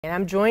And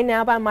I'm joined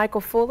now by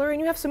Michael Fuller, and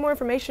you have some more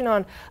information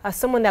on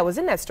someone that was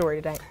in that story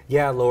today.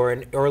 Yeah,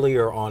 Lauren,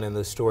 earlier on in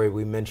the story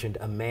we mentioned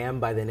a man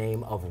by the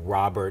name of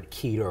Robert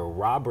Keeter.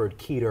 Robert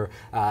Keeter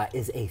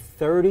is a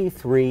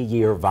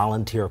 33-year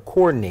volunteer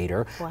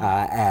coordinator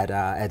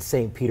at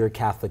St. Peter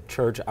Catholic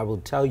Church. I will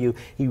tell you,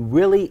 he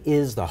really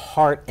is the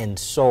heart and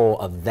soul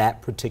of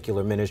that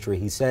particular ministry.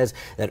 He says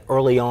that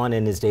early on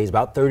in his days,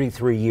 about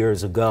 33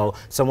 years ago,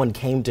 someone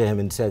came to him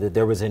and said that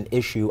there was an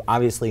issue,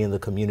 obviously in the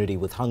community,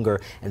 with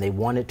hunger, and they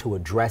wanted to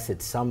address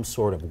it some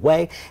sort of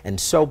way. And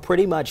so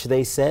pretty much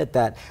they said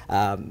that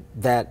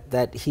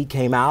that he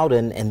came out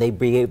and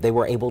they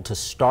were able to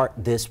start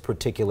this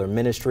particular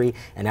ministry.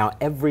 And now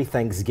every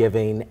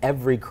Thanksgiving,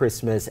 every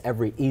Christmas,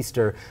 every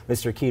Easter,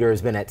 Mr. Keeter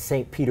has been at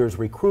St. Peter's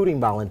recruiting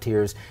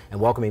volunteers and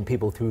welcoming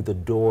people through the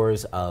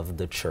doors of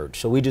the church.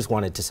 So we just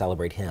wanted to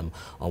celebrate him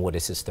on what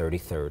is his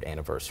 33rd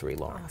anniversary,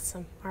 Lauren.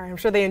 Awesome. All right, I'm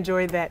sure they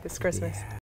enjoyed that this Christmas. Yeah.